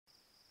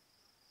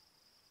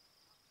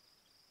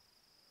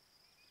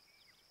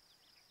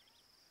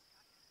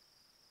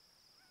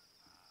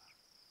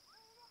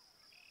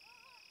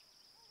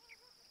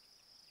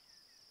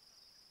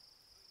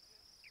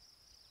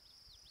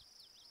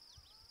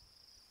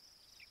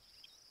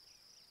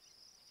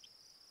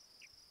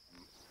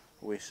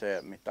we say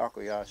it,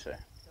 mitakoyase,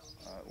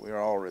 we are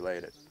all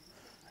related.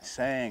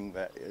 Saying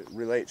that it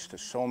relates to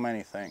so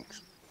many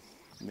things,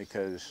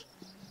 because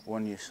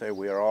when you say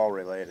we are all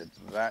related,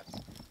 that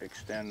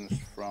extends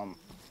from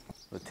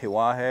the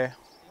tiwahe,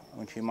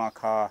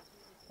 unchimaka,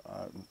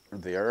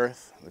 the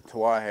earth. The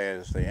tiwahe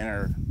is the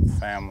inner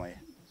family,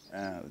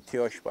 and the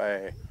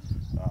tioshpai,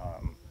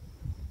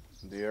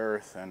 the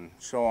earth, and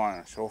so on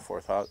and so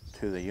forth out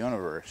to the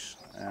universe,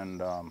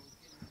 and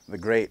the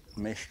great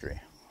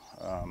mystery.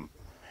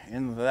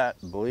 In that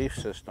belief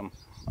system,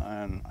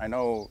 and I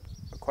know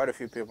quite a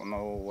few people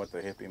know what the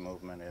hippie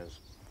movement is,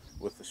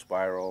 with the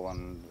spiral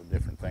and the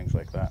different things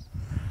like that.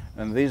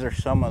 And these are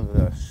some of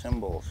the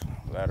symbols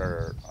that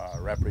are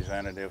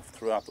representative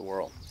throughout the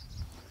world.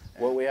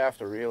 What we have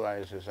to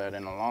realize is that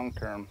in the long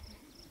term,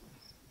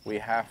 we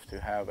have to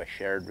have a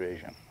shared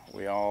vision.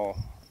 We all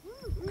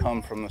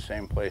come from the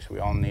same place. We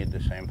all need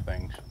the same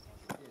things.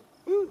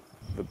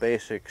 The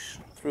basics,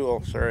 through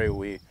Old Surrey,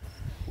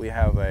 we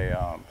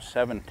have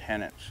 7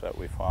 tenets that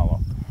we follow.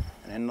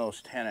 And in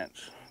those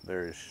tenets,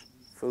 there's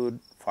food,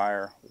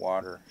 fire,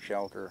 water,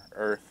 shelter,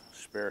 earth,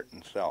 spirit,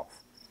 and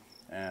self.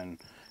 And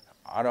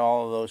out of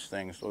all of those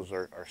things, those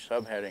are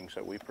subheadings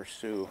that we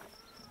pursue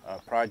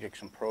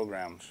projects and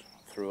programs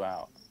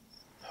throughout.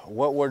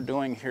 What we're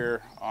doing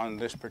here on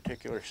this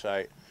particular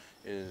site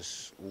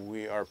is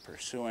we are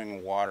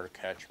pursuing water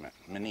catchment,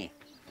 mini.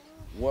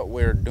 What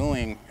we're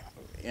doing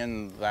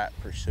in that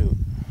pursuit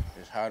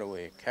is how do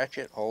we catch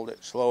it, hold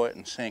it, slow it,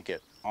 and sink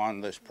it on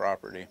this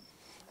property,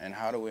 and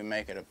how do we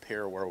make it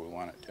appear where we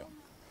want it to.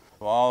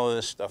 All of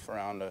this stuff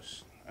around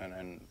us, and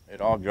then it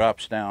all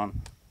drops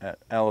down at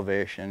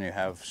elevation. You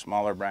have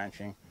smaller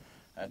branching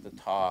at the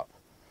top,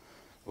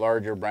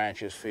 larger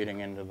branches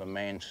feeding into the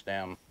main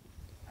stem,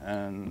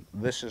 and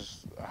this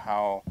is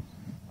how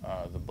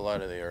the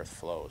blood of the earth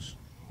flows.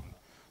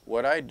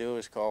 What I do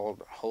is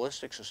called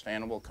holistic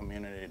sustainable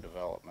community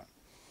development,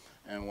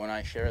 and when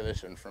I share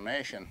this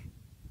information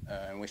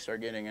and we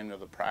start getting into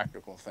the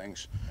practical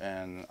things,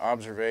 and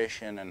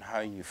observation and how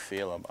you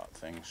feel about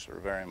things are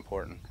very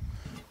important.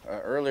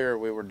 Earlier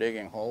we were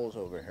digging holes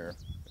over here,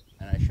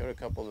 and I showed a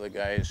couple of the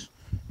guys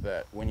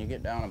that when you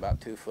get down about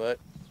 2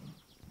 foot,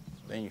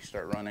 then you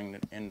start running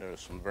into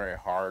some very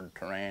hard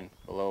terrain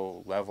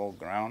below level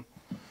ground,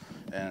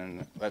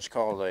 and that's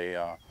called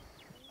a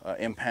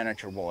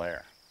impenetrable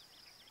air.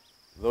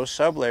 Those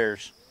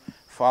sublayers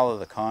follow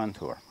the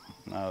contour.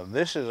 Now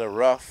this is a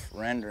rough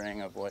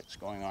rendering of what's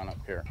going on up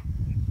here.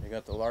 You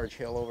got the large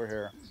hill over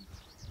here,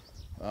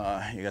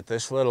 you got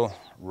this little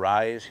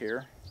rise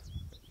here,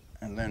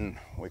 and then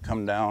we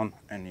come down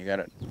and you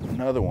got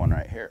another one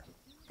right here.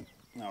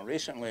 Now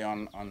recently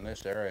on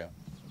this area,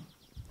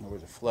 there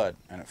was a flood,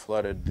 and it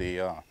flooded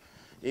the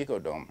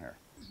ecodome here.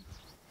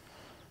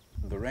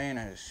 The rain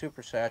has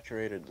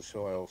supersaturated the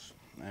soils,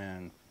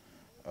 and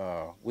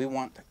we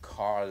want to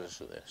cause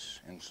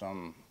this in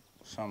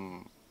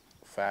some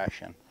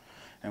fashion.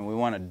 And we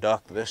want to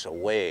duck this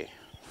away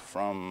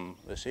from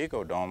this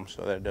ecodome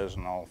so that it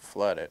doesn't all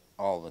flood it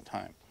all the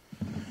time.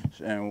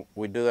 And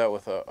we do that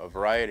with a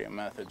variety of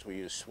methods. We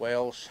use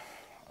swales,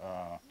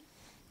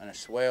 and a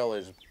swale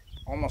is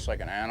almost like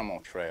an animal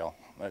trail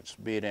that's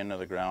beat into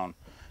the ground,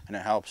 and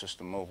it helps us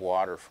to move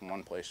water from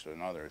one place to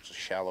another. It's a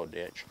shallow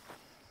ditch.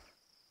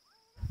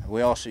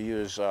 We also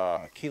use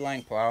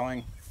keyline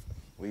plowing.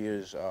 We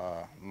use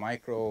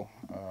micro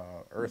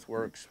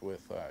earthworks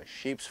with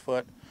sheep's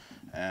foot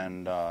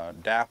and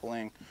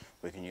dappling.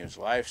 We can use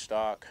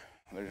livestock.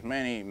 There's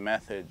many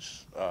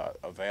methods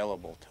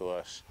available to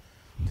us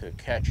to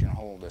catch and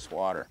hold this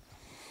water.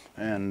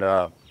 And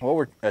what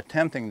we're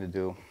attempting to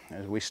do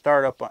is we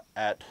start up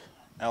at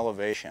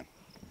elevation.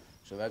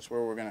 So that's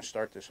where we're going to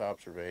start this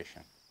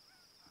observation.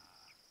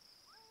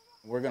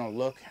 We're going to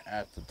look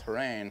at the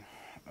terrain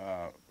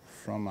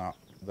from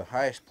the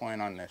highest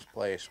point on this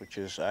place, which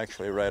is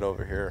actually right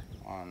over here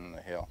on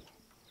the hill.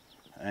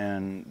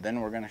 And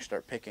then we're going to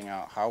start picking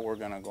out how we're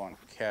going to go and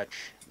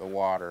catch the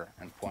water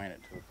and point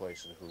it to the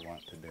places we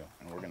want to do.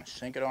 And we're going to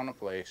sink it on a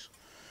place,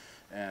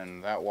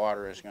 and that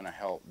water is going to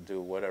help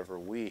do whatever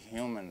we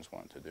humans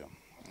want to do.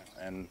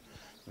 And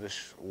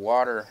this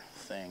water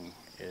thing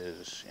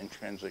is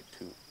intrinsic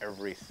to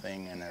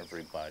everything and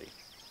everybody.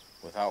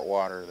 Without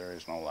water, there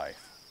is no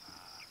life.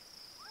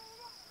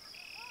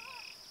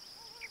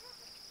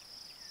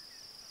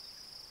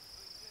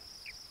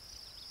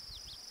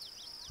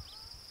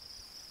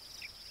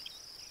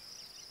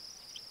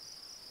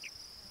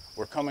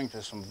 We're coming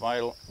to some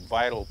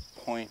vital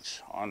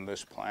points on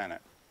this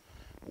planet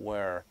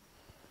where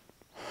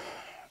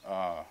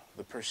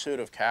the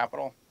pursuit of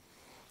capital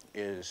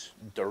is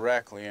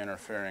directly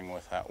interfering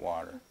with that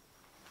water.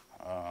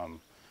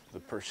 The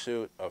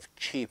pursuit of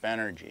cheap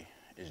energy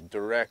is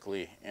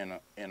directly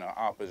in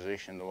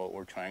opposition to what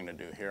we're trying to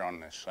do here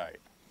on this site.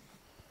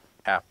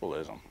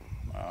 Capitalism,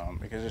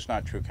 because it's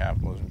not true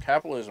capitalism.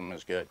 Capitalism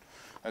is good.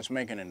 That's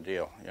making a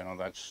deal. You know,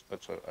 that's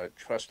a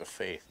trust of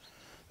faith.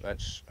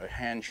 That's a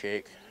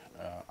handshake.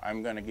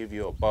 I'm going to give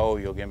you a bow,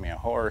 you'll give me a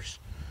horse.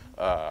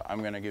 I'm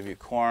going to give you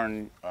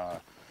corn,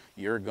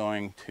 you're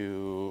going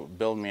to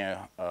build me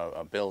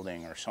a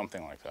building or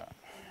something like that.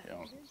 You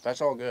know,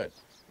 that's all good.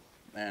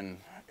 And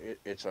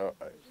it's a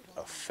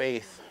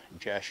faith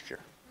gesture,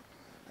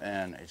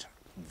 and it's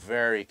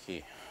very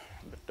key.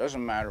 It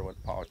doesn't matter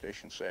what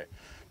politicians say.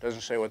 It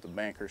doesn't say what the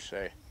bankers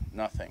say.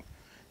 Nothing.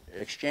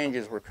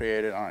 Exchanges were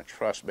created on a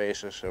trust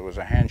basis. It was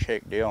a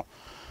handshake deal.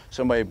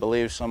 Somebody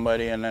believes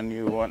somebody, and then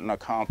you went and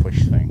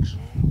accomplish things.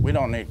 We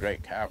don't need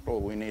great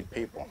capital. We need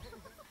people.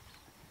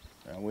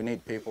 And we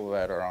need people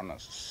that are on the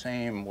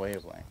same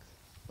wavelength,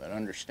 that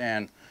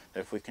understand that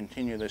if we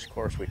continue this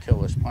course, we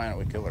kill this planet,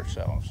 we kill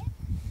ourselves.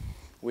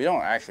 We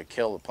don't actually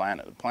kill the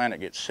planet. The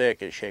planet gets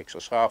sick, it shakes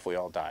us off, we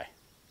all die.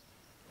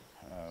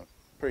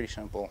 Pretty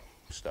simple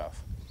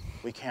stuff.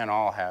 We can't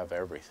all have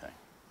everything,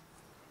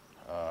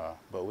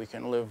 but we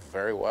can live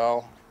very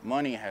well.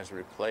 Money has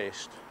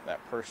replaced that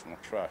personal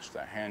trust,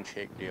 that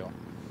handshake deal,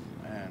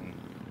 and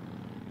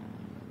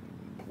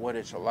what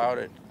it's allowed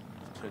it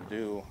to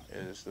do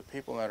is the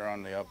people that are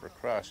on the upper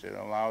crust, it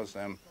allows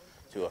them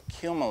to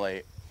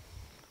accumulate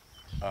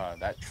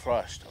that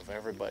trust of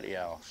everybody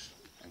else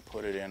and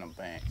put it in a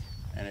bank,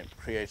 and it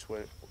creates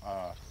what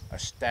a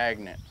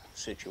stagnant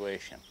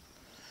situation.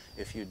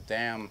 If you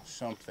dam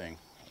something,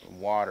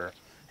 water,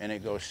 and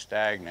it goes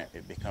stagnant,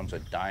 it becomes a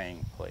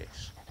dying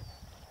place.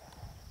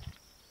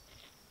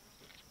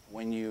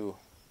 When you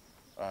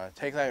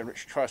take that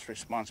trust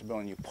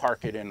responsibility and you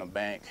park it in a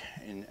bank,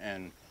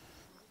 and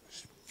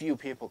few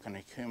people can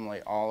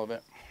accumulate all of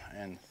it,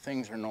 and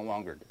things are no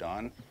longer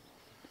done,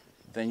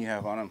 then you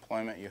have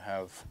unemployment, you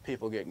have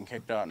people getting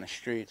kicked out in the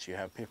streets, you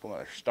have people that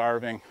are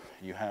starving,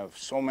 you have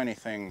so many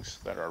things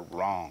that are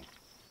wrong.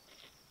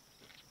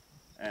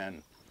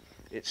 And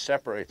it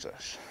separates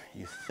us.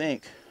 You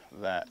think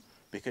that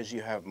because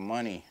you have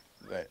money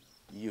that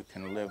you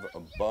can live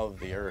above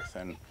the earth,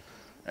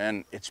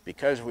 and it's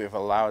because we've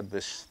allowed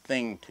this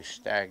thing to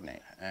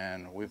stagnate,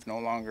 and we've no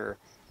longer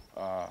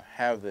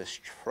have this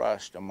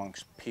trust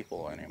amongst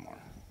people anymore.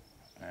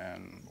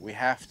 And we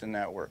have to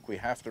network, we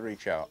have to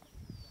reach out.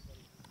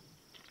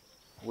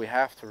 We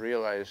have to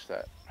realize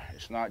that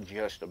it's not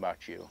just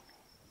about you.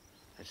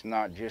 It's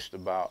not just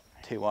about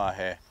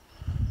Tiwahe,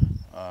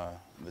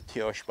 the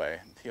Teoshpai.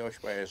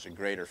 Teoshpai is a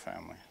greater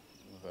family,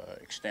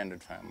 the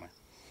extended family.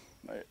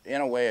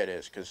 In a way it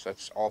is, because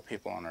that's all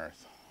people on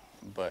Earth.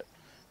 But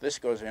this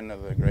goes into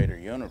the greater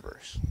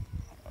universe.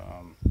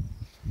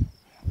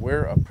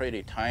 We're a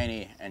pretty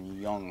tiny and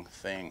young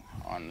thing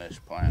on this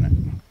planet.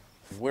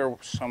 We're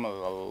some of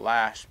the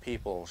last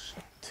peoples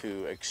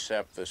to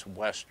accept this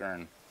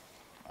Western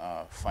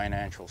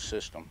financial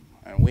system.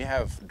 And we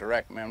have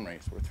direct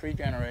memories. We're 3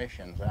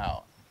 generations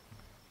out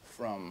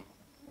from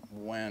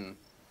when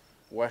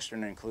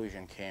Western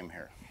inclusion came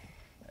here.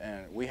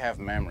 And we have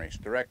memories,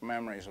 direct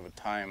memories of a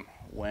time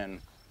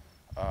when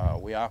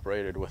we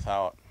operated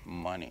without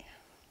money.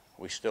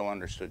 We still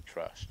understood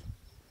trust.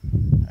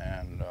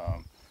 And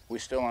we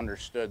still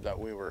understood that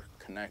we were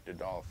connected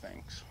to all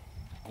things.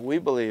 We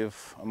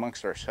believe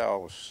amongst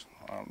ourselves,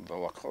 the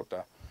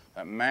Dakota,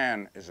 that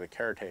man is a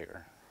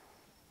caretaker.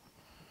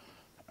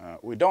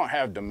 We don't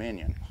have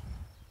dominion.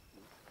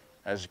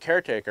 As a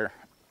caretaker,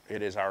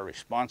 it is our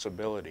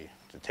responsibility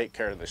to take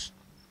care of this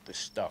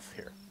stuff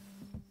here.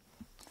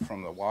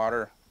 From the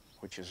water,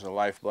 which is the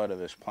lifeblood of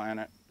this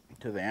planet,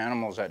 to the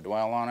animals that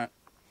dwell on it.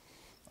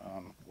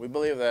 We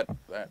believe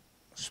that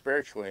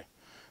spiritually,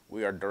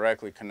 we are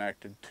directly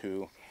connected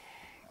to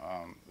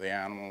the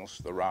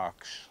animals, the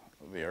rocks,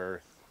 the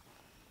earth,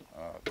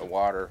 the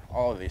water,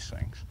 all of these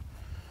things.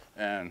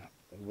 And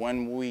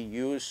when we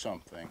use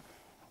something,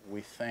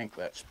 we thank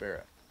that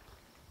spirit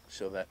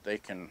so that they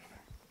can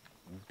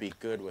be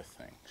good with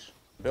things.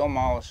 Bill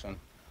Mollison,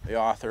 the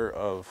author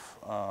of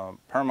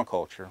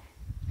Permaculture,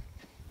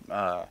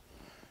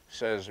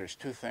 says there's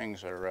 2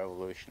 things that are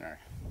revolutionary.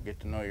 Get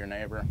to know your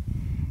neighbor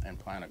and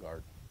plant a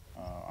garden.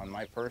 On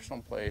my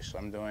personal place,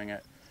 I'm doing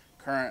it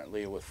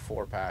currently with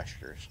 4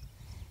 pastures.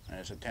 And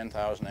it's a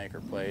 10,000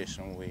 acre place,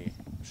 and we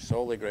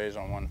solely graze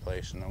on one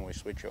place, and then we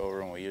switch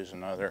over and we use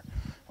another,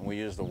 and we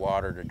use the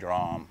water to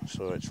draw them,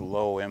 so it's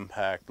low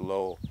impact,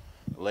 low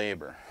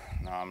labor.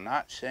 Now, I'm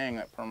not saying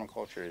that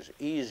permaculture is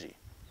easy.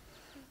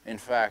 In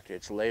fact,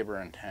 it's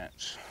labor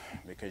intense,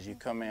 because you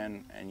come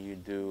in and you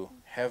do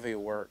heavy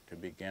work to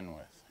begin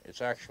with.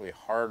 It's actually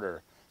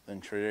harder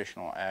than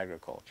traditional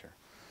agriculture,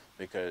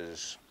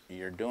 because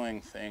you're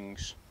doing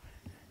things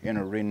in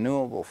a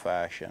renewable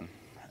fashion,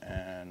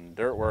 and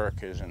dirt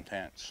work is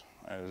intense,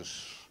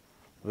 as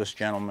this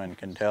gentleman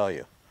can tell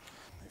you.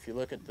 If you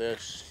look at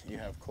this, you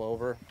have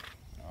clover,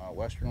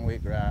 western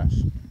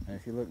wheatgrass, and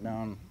if you look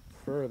down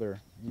further,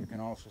 you can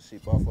also see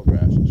buffalo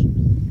grasses.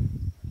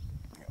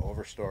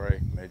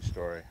 Overstory,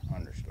 midstory,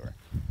 understory.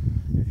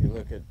 If you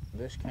look at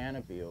this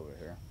canopy over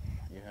here,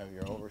 you have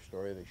your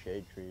overstory, the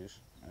shade trees,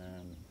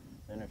 and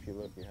then if you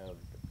look, you have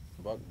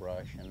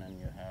buckbrush, and then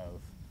you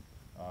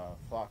have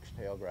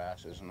foxtail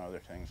grasses and other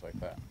things like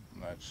that.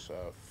 That's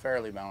a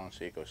fairly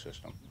balanced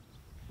ecosystem.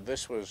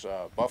 This was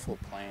Buffalo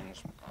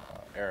Plains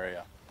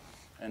area,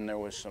 And there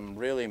was some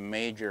really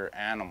major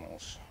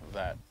animals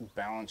that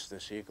balanced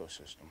this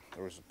ecosystem.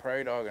 There was the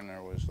prairie dog and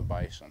there was the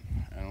bison.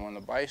 And when the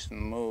bison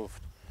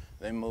moved,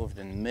 they moved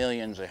in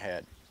millions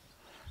ahead.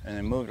 And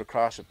they moved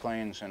across the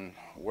plains, and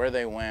where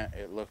they went,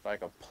 it looked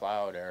like a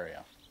plowed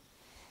area.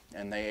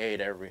 And they ate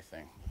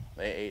everything.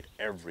 They ate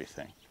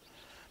everything.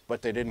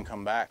 But they didn't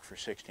come back for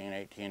 16,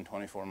 18,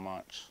 24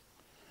 months.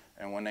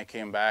 And when they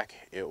came back,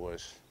 it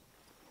was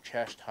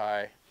chest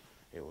high,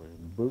 it was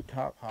boot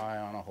top high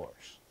on a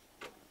horse.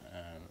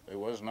 And it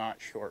was not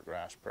short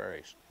grass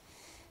prairies.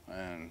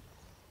 And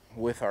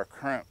with our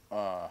current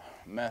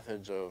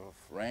methods of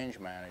range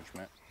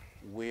management,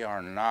 we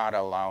are not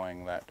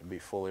allowing that to be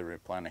fully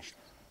replenished.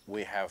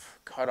 We have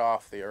cut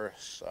off the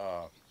Earth's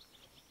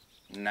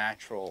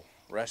natural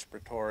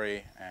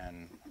respiratory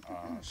and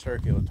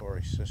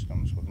circulatory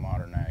systems with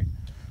modern ag.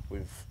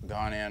 We've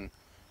gone in,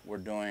 we're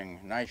doing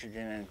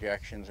nitrogen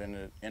injections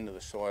into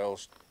the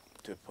soils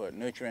to put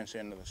nutrients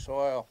into the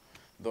soil.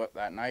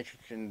 That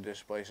nitrogen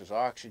displaces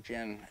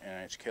oxygen,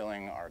 and it's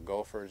killing our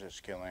gophers,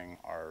 it's killing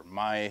our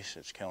mice,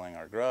 it's killing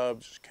our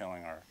grubs, it's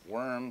killing our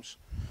worms.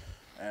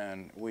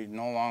 And we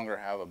no longer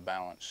have a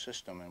balanced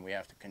system, and we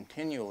have to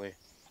continually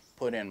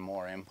put in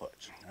more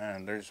inputs.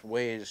 And there's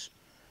ways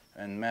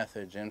and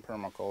methods in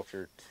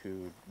permaculture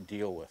to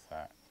deal with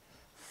that,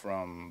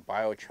 from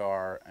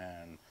biochar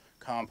and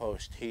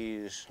compost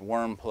teas,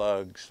 worm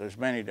plugs. There's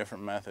many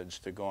different methods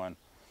to go and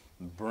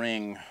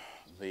bring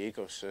the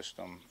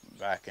ecosystem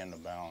back into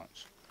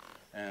balance.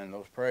 And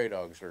those prairie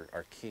dogs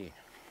are key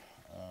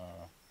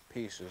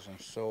pieces, and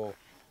so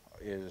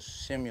is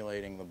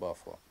simulating the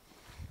buffalo,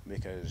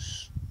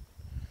 because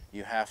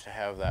you have to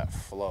have that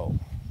flow.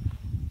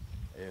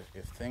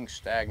 If things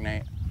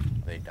stagnate,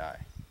 they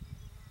die.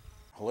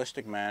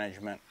 Holistic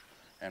management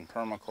and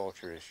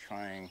permaculture is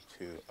trying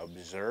to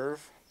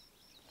observe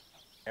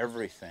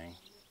everything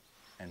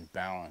and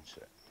balance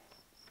it.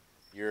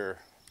 You're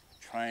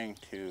trying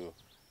to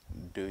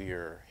do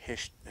your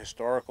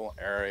historical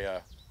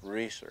area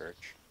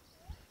research,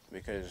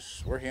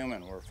 because we're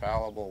human, we're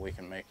fallible, we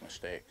can make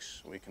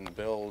mistakes. We can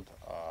build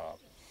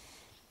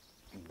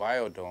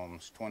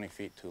biodomes 20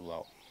 feet too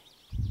low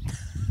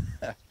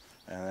and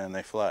then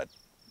they flood.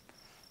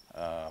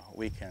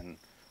 We can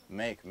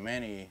make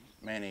many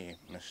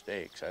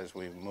mistakes as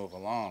we move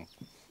along,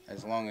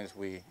 as long as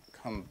we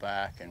come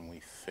back and we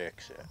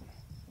fix it.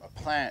 A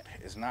plant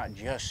is not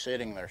just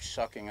sitting there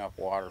sucking up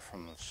water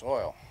from the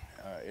soil.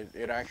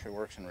 It actually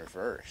works in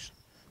reverse.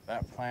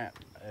 That plant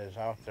is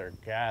out there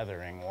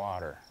gathering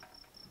water,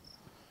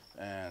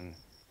 and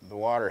the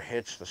water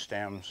hits the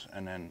stems,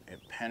 and then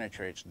it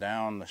penetrates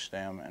down the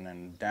stem and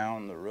then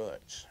down the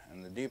roots.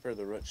 And the deeper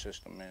the root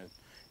system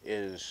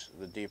is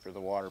the deeper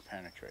the water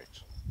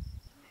penetrates.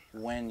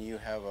 When you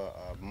have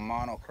a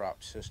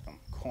monocrop system,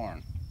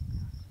 corn,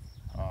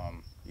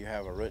 you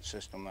have a root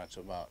system that's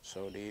about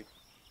so deep,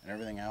 and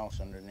everything else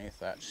underneath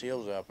that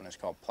seals up, and it's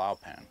called plow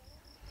pan.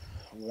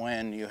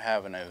 When you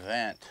have an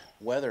event,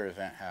 weather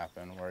event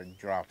happen where it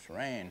drops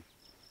rain,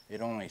 it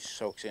only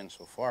soaks in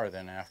so far.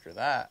 Then after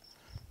that,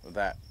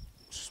 that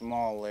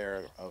small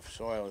layer of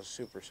soil is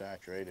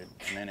supersaturated,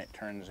 and then it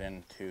turns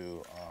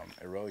into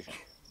erosion,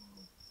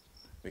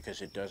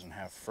 because it doesn't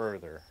have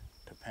further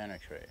to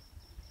penetrate.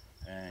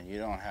 And you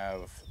don't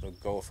have the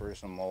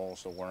gophers, the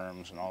moles, the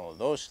worms, and all of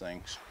those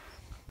things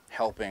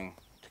helping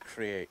to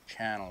create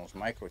channels,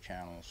 micro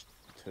channels,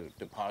 to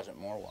deposit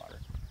more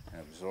water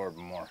and absorb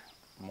more.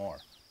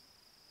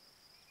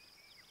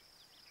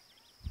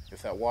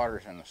 If that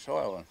water's in the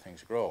soil, then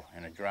things grow.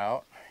 In a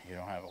drought, you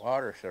don't have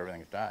water, so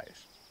everything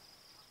dies.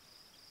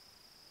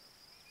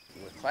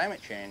 With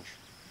climate change,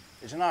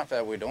 it's not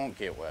that we don't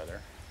get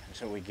weather, it's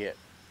that we get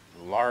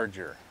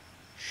larger,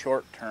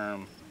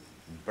 short-term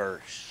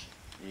bursts.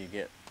 You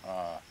get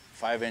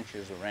 5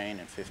 inches of rain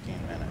in 15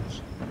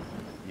 minutes.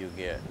 You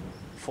get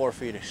 4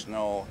 feet of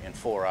snow in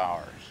 4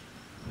 hours.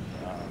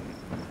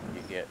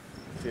 You get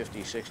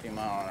 50, 60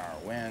 mile-an-hour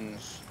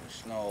winds,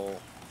 snow,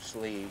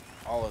 sleet,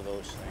 all of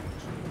those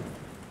things.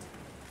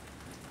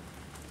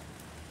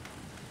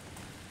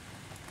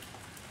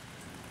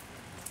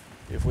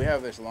 If we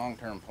have this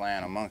long-term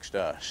plan amongst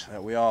us,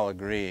 that we all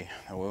agree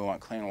that we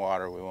want clean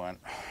water, we want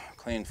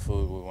clean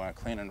food, we want a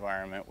clean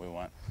environment, we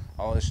want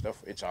all this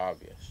stuff, it's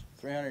obvious.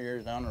 300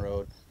 years down the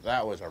road,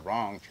 that was a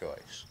wrong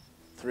choice.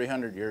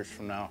 300 years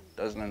from now,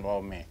 doesn't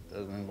involve me,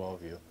 doesn't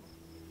involve you.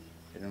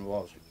 It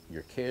involves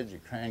your kids,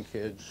 your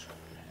grandkids,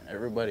 and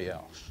everybody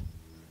else.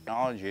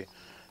 Technology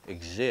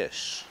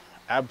exists,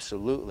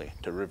 absolutely,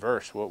 to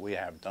reverse what we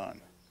have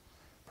done.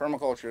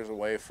 Permaculture is a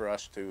way for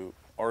us to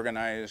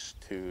organize,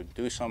 to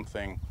do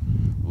something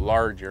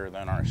larger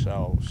than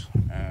ourselves.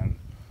 And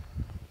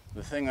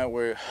the thing that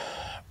we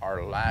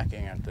are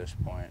lacking at this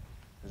point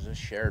is this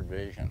shared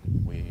vision.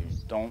 We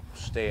don't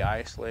stay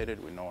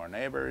isolated, we know our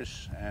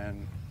neighbors,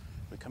 and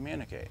we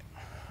communicate.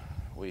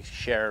 We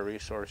share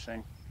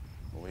resourcing,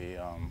 we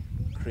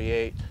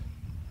create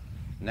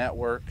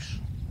networks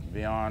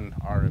beyond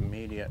our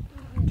immediate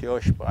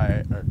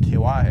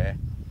tiwahe,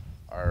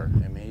 our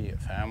immediate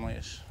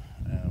families.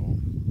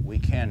 We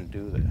can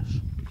do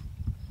this.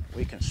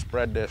 We can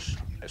spread this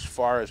as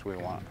far as we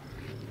want,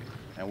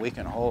 and we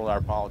can hold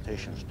our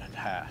politicians to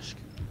task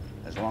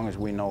as long as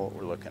we know what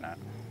we're looking at.